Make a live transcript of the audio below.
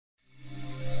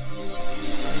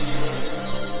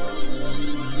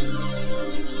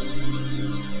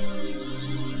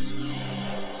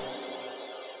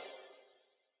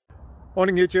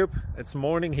Morning YouTube, it's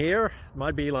morning here. It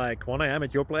might be like 1 a.m.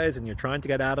 at your place and you're trying to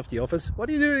get out of the office. What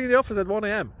are you doing in the office at 1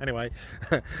 a.m? Anyway,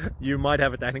 you might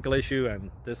have a technical issue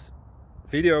and this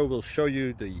video will show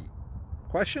you the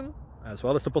question as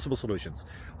well as the possible solutions.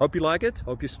 Hope you like it,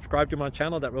 hope you subscribe to my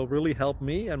channel. That will really help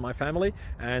me and my family,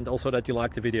 and also that you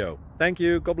like the video. Thank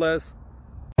you, God bless.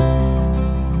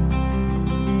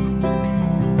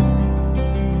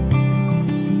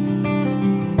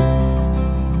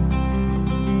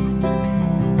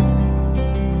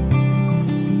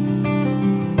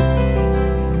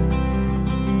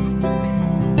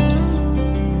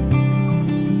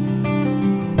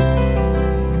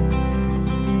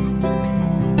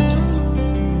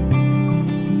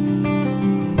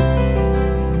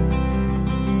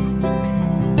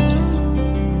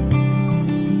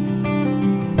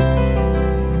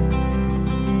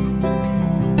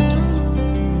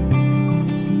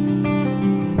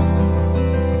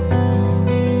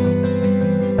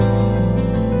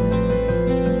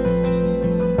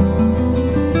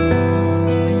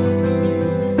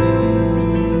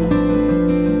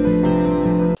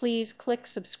 Please click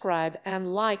subscribe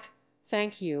and like.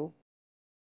 Thank you.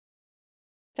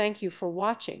 Thank you for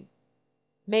watching.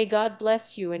 May God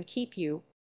bless you and keep you.